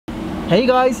Hey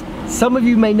guys, some of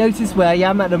you may notice where I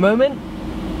am at the moment.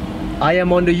 I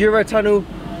am on the Eurotunnel,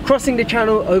 crossing the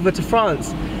channel over to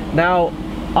France. Now,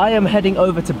 I am heading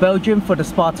over to Belgium for the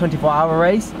Spa 24-hour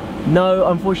race. No,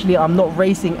 unfortunately, I'm not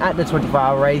racing at the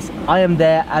 24-hour race. I am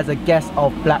there as a guest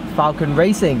of Black Falcon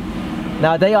Racing.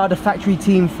 Now, they are the factory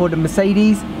team for the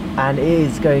Mercedes, and it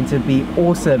is going to be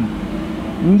awesome.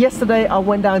 Yesterday, I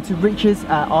went down to Rich's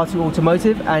at R2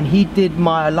 Automotive, and he did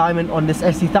my alignment on this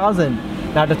SC1000.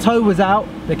 Now the toe was out,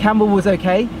 the camber was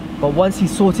okay, but once he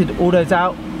sorted all those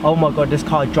out, oh my god, this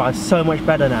car drives so much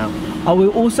better now. I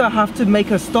will also have to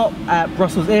make a stop at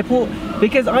Brussels Airport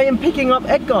because I am picking up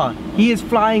Edgar. He is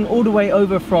flying all the way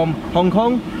over from Hong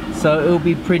Kong, so it will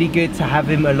be pretty good to have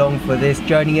him along for this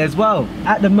journey as well.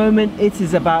 At the moment, it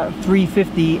is about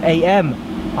 3:50 AM.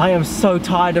 I am so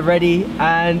tired already,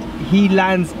 and he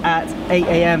lands at 8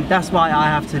 AM. That's why I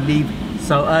have to leave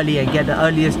so early and get the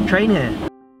earliest train here.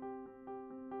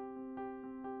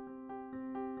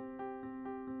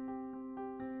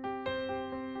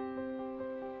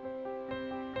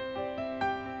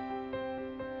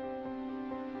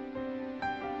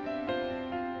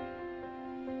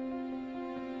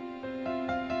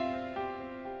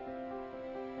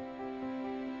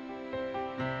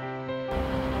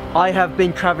 I have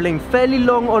been traveling fairly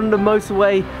long on the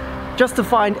motorway just to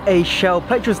find a Shell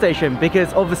petrol station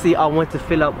because obviously I want to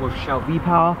fill up with Shell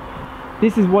V-Power.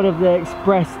 This is one of the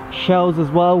express Shells as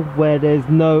well, where there's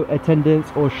no attendance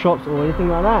or shops or anything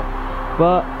like that,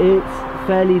 but it's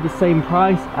fairly the same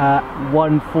price at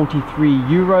 143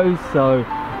 euros, so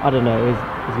I don't know,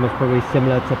 it's most probably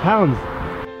similar to pounds.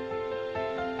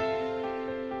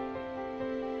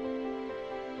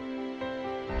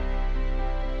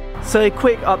 So a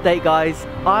quick update guys,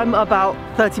 I'm about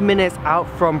 30 minutes out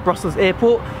from Brussels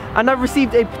Airport, and I've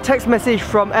received a text message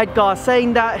from Edgar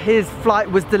saying that his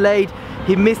flight was delayed,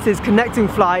 he missed his connecting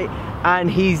flight and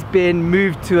he's been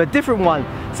moved to a different one.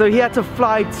 So he had to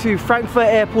fly to Frankfurt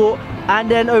Airport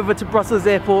and then over to Brussels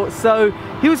Airport. So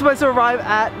he was supposed to arrive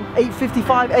at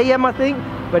 8:55 AM I think,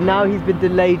 but now he's been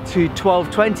delayed to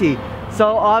 12:20.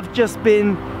 So I've just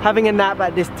been having a nap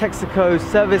at this Texaco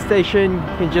service station.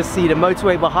 You can just see the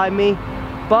motorway behind me.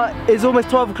 But it's almost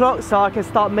 12 o'clock, so I can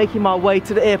start making my way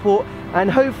to the airport, and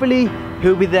hopefully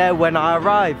he'll be there when I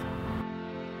arrive.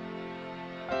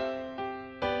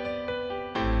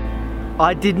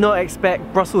 I did not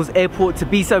expect Brussels Airport to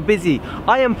be so busy.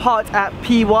 I am parked at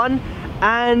P1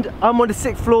 and I'm on the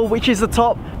 6th floor, which is the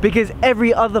top, because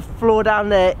every other floor down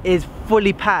there is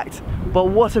fully packed. But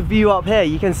what a view up here.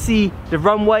 You can see the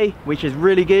runway, which is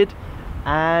really good,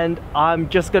 and I'm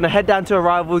just gonna head down to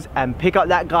arrivals and pick up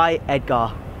that guy,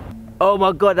 Edgar. Oh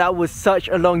my god, that was such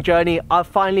a long journey. I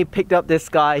finally picked up this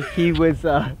guy. He was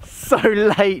so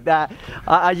late that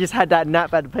I just had that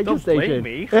nap at the petrol station. Don't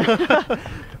blame me.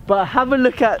 But have a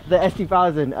look at the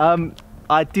SC1000.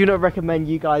 I do not recommend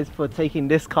you guys for taking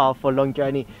this car for a long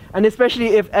journey, and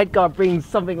especially if Edgar brings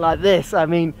something like this. I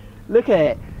mean, look at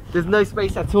it. There's no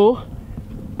space at all.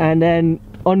 And then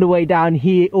on the way down,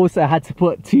 he also had to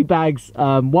put two bags,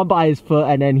 one by his foot,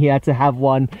 and then he had to have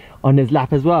one on his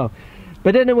lap as well.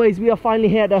 But anyways, we are finally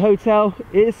here at the hotel.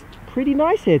 It's pretty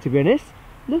nice here, to be honest.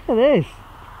 Look at this.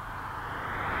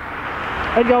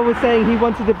 Edgar was saying he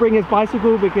wanted to bring his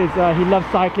bicycle because he loves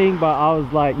cycling, but I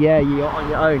was like, yeah, you're on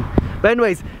your own. But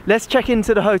anyways, let's check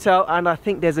into the hotel, and I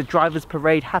think there's a driver's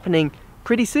parade happening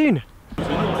pretty soon.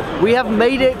 We have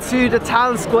made it to the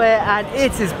town square and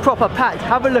it is proper packed.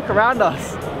 Have a look around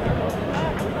us.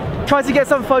 Tried to get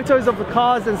some photos of the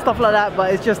cars and stuff like that,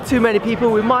 but it's just too many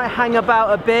people. We might hang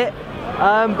about a bit,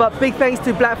 but big thanks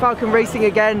to Black Falcon Racing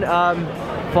again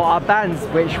for our bands,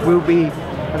 which will be,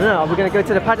 I don't know, are we going to go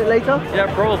to the paddock later?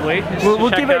 Yeah, probably.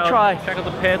 We'll give it a try. Check out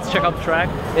the pits, check out the track.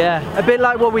 Yeah, a bit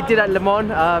like what we did at Le Mans.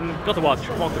 Got to walk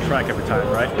the track every time,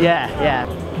 right? Yeah, yeah.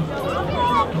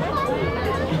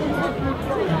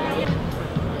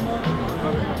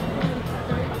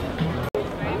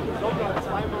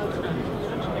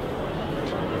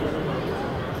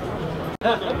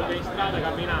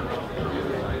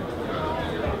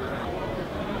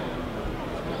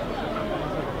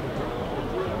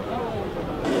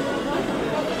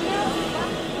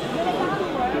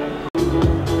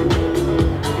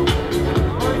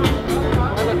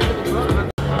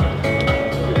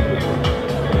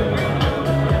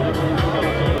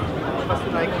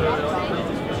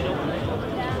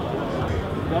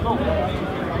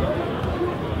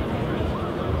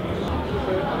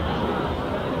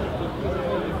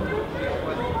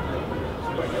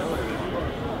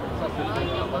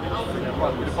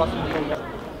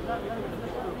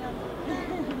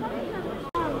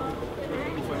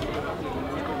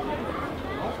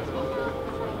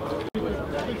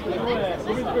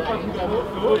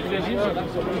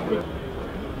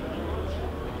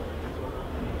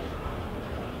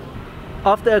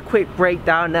 After a quick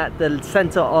breakdown at the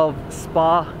center of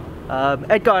Spa,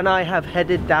 Edgar and I have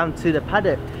headed down to the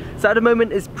paddock. So at the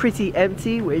moment it's pretty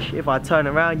empty, which if I turn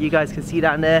around you guys can see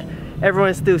down there,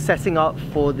 everyone's still setting up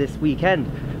for this weekend.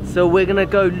 So we're gonna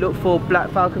go look for Black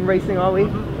Falcon Racing, are we?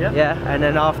 Yeah. Yeah, and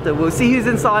then after we'll see who's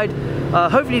inside.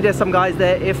 Hopefully there's some guys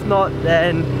there. If not,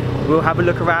 then we'll have a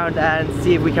look around and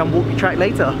see if we can walk the track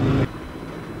later.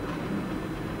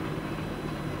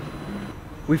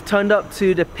 We've turned up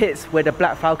to the pits where the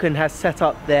Black Falcon has set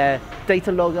up their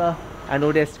data logger and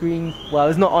all their screens. Well,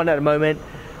 it's not on at the moment,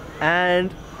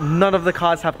 and none of the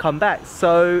cars have come back.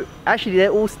 So actually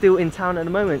they're all still in town at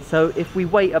the moment. So if we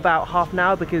wait about half an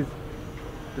hour, because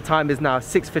the time is now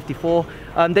 6:54,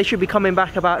 they should be coming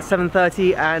back about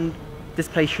 7:30, and this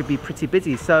place should be pretty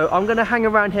busy. So I'm gonna hang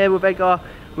around here with Edgar.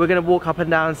 We're gonna walk up and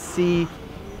down, see,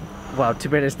 well, to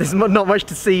be honest, there's not much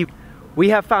to see. We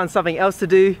have found something else to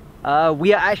do.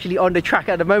 We are actually on the track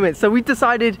at the moment, so we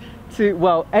decided to,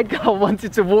 well, Edgar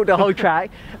wanted to walk the whole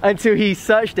track until he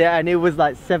searched it, and it was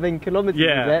like 7 kilometers.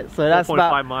 Yeah, so that's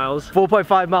 4.5 miles.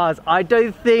 4.5 miles. I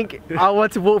don't think I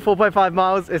want to walk 4.5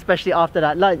 miles, especially after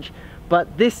that lunch.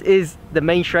 But this is the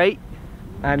main straight,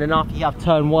 and then after you have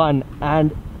turn 1,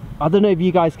 and I don't know if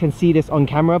you guys can see this on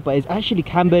camera, but it's actually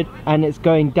cambered and it's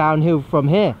going downhill from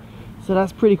here. So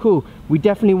that's pretty cool. We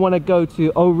definitely want to go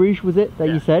to Eau Rouge, was it that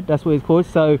you said? That's what it's called.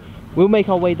 So we'll make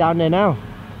our way down there now.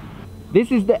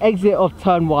 This is the exit of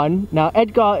turn 1. Now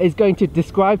Edgar is going to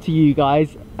describe to you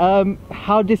guys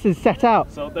how this is set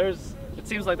out. So it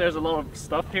seems like there's a lot of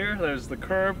stuff here. There's the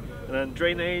curb, and then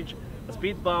drainage, a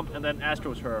speed bump, and then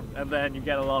AstroTurf, and then you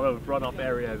get a lot of runoff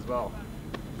area as well.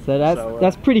 So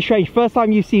that's pretty strange. First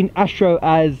time you've seen Astro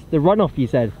as the runoff, you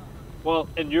said? Well,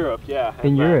 in Europe, yeah.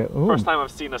 In Europe. Ooh. First time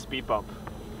I've seen a speed bump.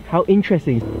 How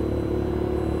interesting.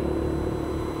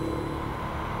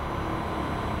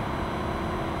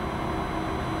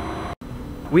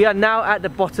 We are now at the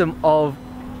bottom of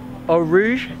Eau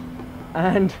Rouge,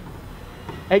 and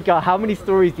Edgar, how many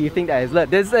stories do you think that is?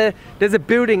 Look, there's a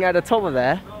building at the top of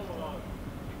there.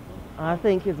 I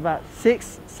think it's about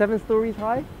 6, 7 stories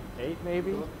high. 8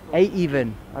 maybe? 8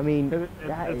 even. I mean,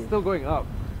 it's still going up.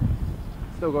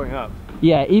 Still going up.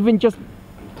 Yeah, even just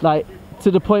like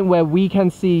to the point where we can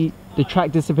see the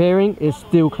track disappearing, it's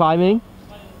still climbing.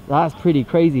 That's pretty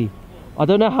crazy. I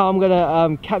don't know how I'm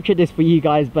gonna capture this for you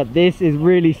guys, but this is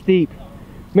really steep.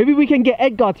 Maybe we can get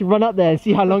Edgar to run up there and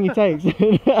see how long it takes.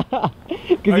 Are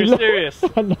you serious?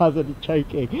 No, I was only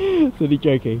joking. I was only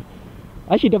joking.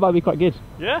 Actually, that might be quite good.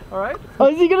 Yeah, alright. Oh,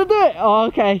 is he gonna do it? Oh,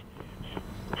 okay.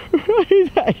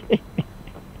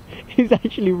 He's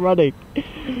actually running.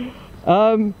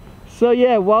 So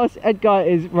yeah, whilst Edgar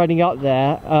is running up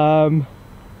there,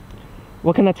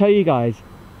 what can I tell you guys?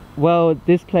 Well,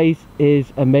 this place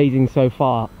is amazing so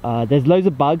far. There's loads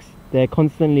of bugs. They're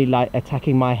constantly like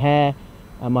attacking my hair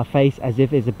and my face as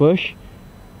if it's a bush.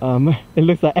 It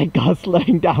looks like Edgar's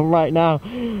slowing down right now.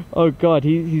 Oh god,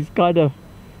 he's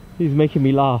making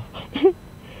me laugh.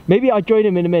 Maybe I'll join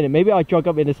him in a minute. Maybe I'll jog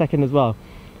up in a second as well.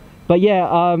 But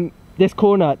yeah, this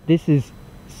corner, this is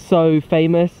so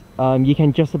famous. You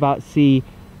can just about see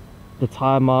the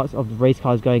tire marks of the race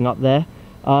cars going up there.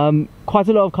 Quite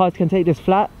a lot of cars can take this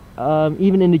flat,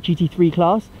 even in the GT3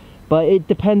 class, but it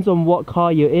depends on what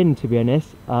car you're in, to be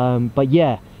honest. But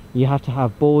yeah, you have to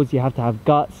have balls, you have to have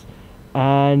guts,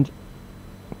 and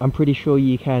I'm pretty sure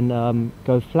you can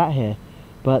go flat here.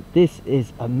 But this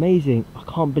is amazing. I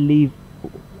can't believe,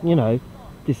 you know,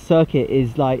 this circuit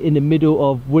is like in the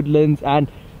middle of woodlands, and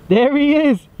there he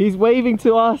is, he's waving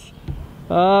to us.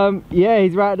 Yeah,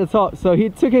 he's right at the top, so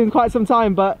it took him quite some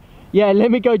time, but yeah,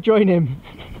 let me go join him.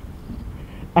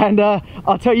 And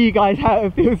I'll tell you guys how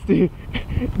it feels to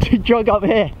jog up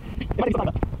here.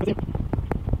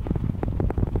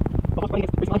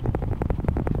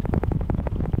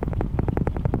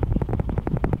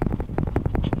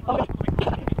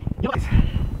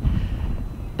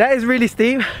 That is really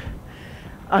steep,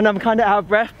 and I'm kind of out of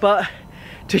breath, but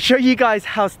to show you guys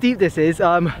how steep this is,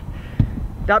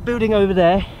 that building over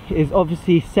there is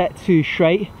obviously set to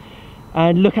straight,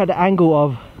 and look at the angle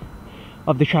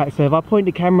of the track. So if I point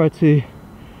the camera to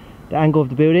the angle of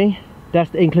the building,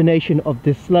 that's the inclination of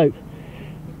this slope.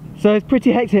 So it's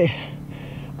pretty hectic.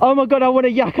 Oh my god, I want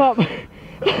to yak up.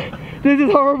 This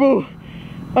is horrible.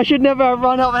 I should never have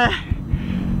run up there.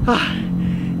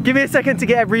 Give me a second to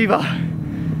get a breather.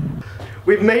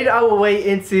 We've made our way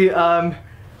into a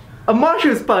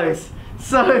marshal's post.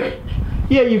 So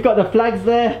Yeah, you've got the flags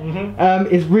there.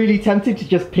 It's really tempting to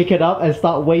just pick it up and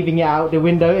start waving it out the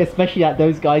window, especially at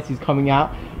those guys who's coming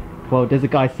out. Well, there's a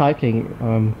guy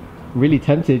cycling. Really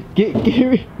tempted. Give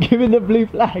him the blue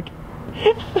flag.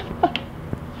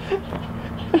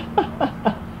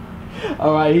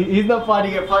 Alright, he's not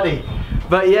finding it funny.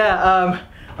 But yeah,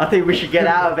 I think we should get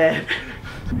out of it.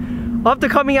 After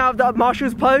coming out of the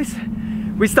marshal's post,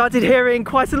 we started hearing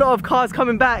quite a lot of cars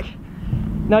coming back.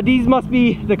 Now these must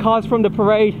be the cars from the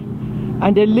parade,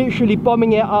 and they're literally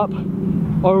bombing it up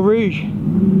Eau Rouge.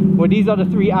 Well, these are the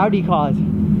 3 Audi cars.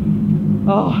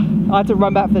 Oh, I had to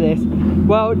run back for this.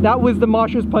 Well, that was the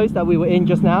marshal's post that we were in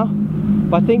just now.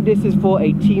 But I think this is for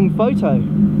a team photo.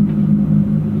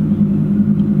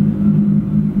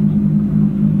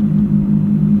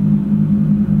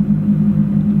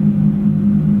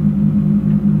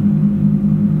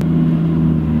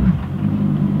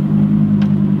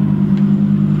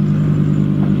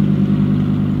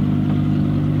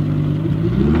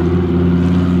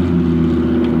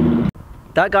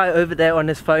 That guy over there on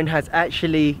his phone has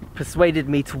actually persuaded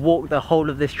me to walk the whole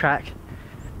of this track,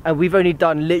 and we've only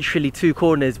done literally 2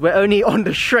 corners. We're only on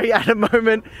the straight at the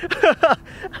moment. I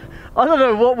don't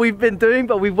know what we've been doing,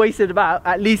 but we've wasted about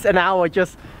at least an hour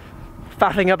just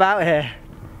faffing about here.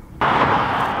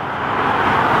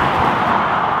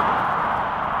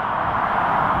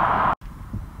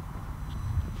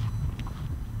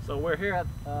 So we're here at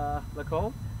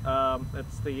Blancpain.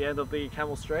 It's the end of the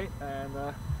Camel Straight,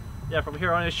 and yeah, from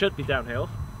here on it should be downhill.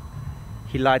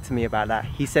 He lied to me about that.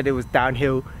 He said it was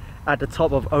downhill at the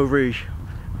top of Eau Rouge.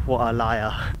 What a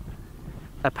liar.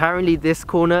 Apparently this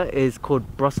corner is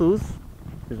called Brussels.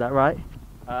 Is that right?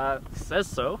 Says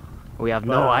so. We have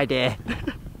no idea.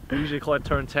 We usually call it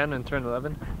turn 10 and turn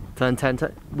 11. Turn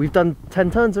 10. We've done 10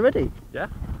 turns already? Yeah.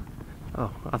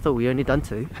 Oh, I thought we only done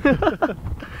 2.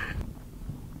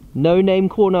 No name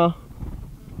corner.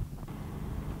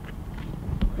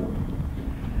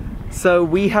 So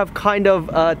we have kind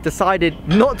of decided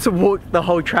not to walk the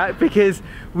whole track because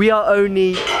we are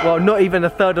only, well, not even a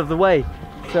third of the way.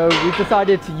 So we've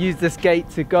decided to use this gate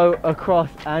to go across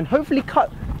and hopefully cut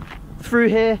through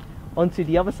here onto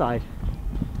the other side.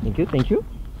 Thank you, thank you.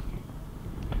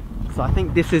 So I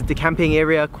think this is the camping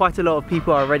area. Quite a lot of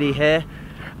people are already here.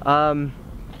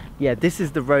 Yeah, this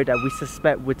is the road that we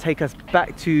suspect would take us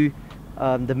back to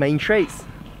the main straights.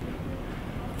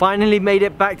 Finally made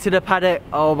it back to the paddock.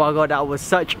 Oh my god, that was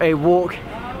such a walk.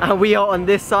 And we are on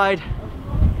this side.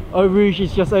 Eau Rouge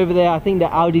is just over there. I think the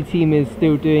Audi team is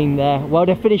still doing their, well,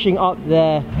 they're finishing up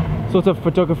their sort of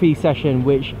photography session,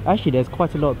 which actually there's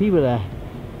quite a lot of people there.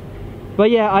 But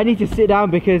yeah, I need to sit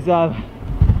down because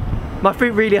my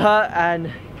feet really hurt,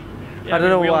 and yeah, I don't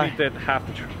know why. We only did half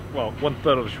the, well,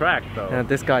 1/3 of the track though. Yeah,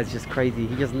 this guy's just crazy.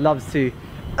 He just loves to.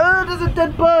 Oh, there's a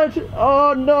dead bird.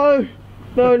 Oh no.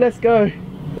 No, let's go.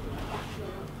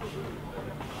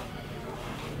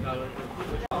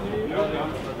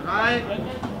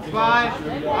 Drei,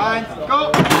 2, 1,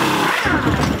 go!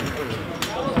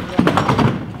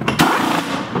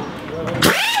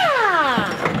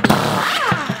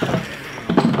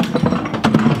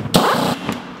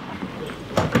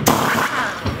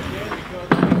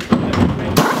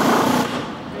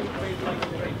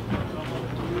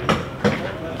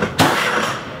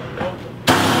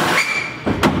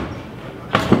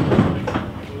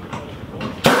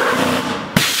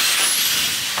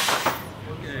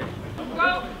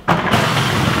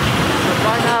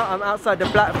 I'm outside the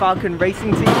Black Falcon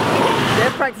Racing team.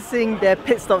 They're practicing their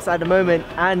pit stops at the moment,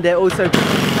 and they're also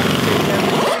practicing their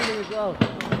retraining as well.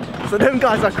 So them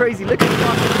guys are crazy. Look at the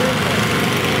guy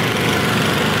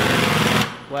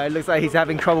doing. Well, it looks like he's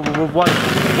having trouble with one.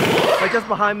 But just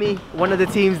behind me, one of the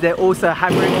teams, they're also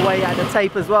hammering away at the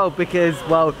tape as well because,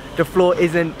 well, the floor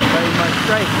isn't very much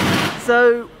straight.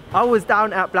 So I was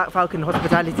down at Black Falcon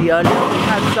Hospitality earlier. We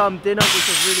had some dinner, which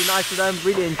was really nice of them.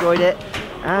 Really enjoyed it.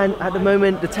 And at the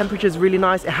moment the temperature is really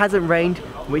nice. It hasn't rained,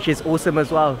 which is awesome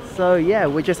as well. So yeah,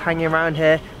 we're just hanging around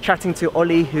here chatting to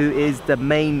Ollie, who is the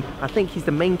main, I think he's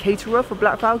the main caterer for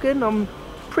Black Falcon. I'm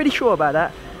pretty sure about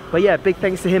that. But yeah, big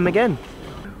thanks to him again.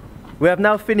 We have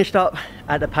now finished up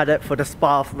at the paddock for the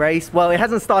Spa race. Well, it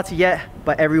hasn't started yet,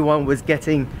 but everyone was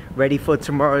getting ready for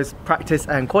tomorrow's practice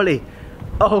and quali.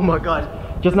 Oh my god,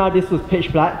 just now this was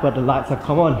pitch black, but the lights have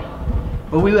come on.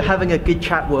 Well, we were having a good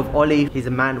chat with Ollie. He's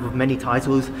a man with many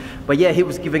titles. But yeah, he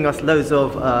was giving us loads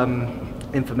of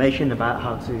information about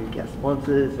how to get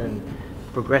sponsors and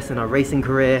progress in our racing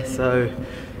career. So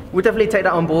we'll definitely take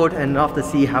that on board and after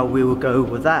see how we will go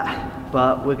with that.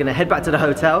 But we're gonna head back to the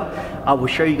hotel. I will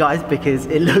show you guys because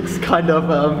it looks kind of...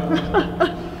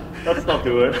 Let's not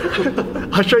do it.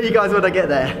 I'll show you guys when I get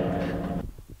there.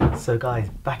 So guys,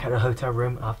 back at the hotel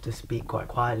room. I have to speak quite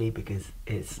quietly because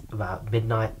it's about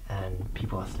midnight and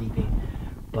people are sleeping.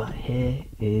 But here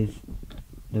is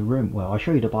the room. Well, I'll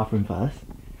show you the bathroom first.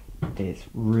 It's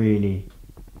really,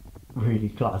 really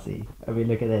classy. I mean,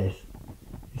 look at this.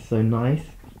 It's so nice.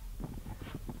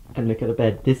 And look at the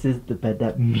bed. This is the bed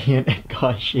that me and Edgar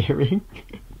are sharing.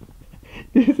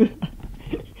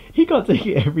 He can't take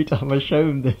it every time I show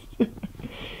him this.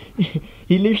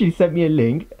 He literally sent me a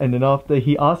link, and then after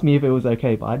he asked me if it was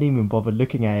okay, but I didn't even bother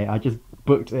looking at it. I just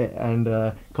booked it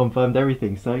and confirmed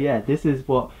everything. So yeah, this is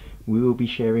what we will be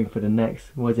sharing for the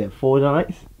next, what is it, 4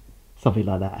 nights? Something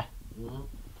like that.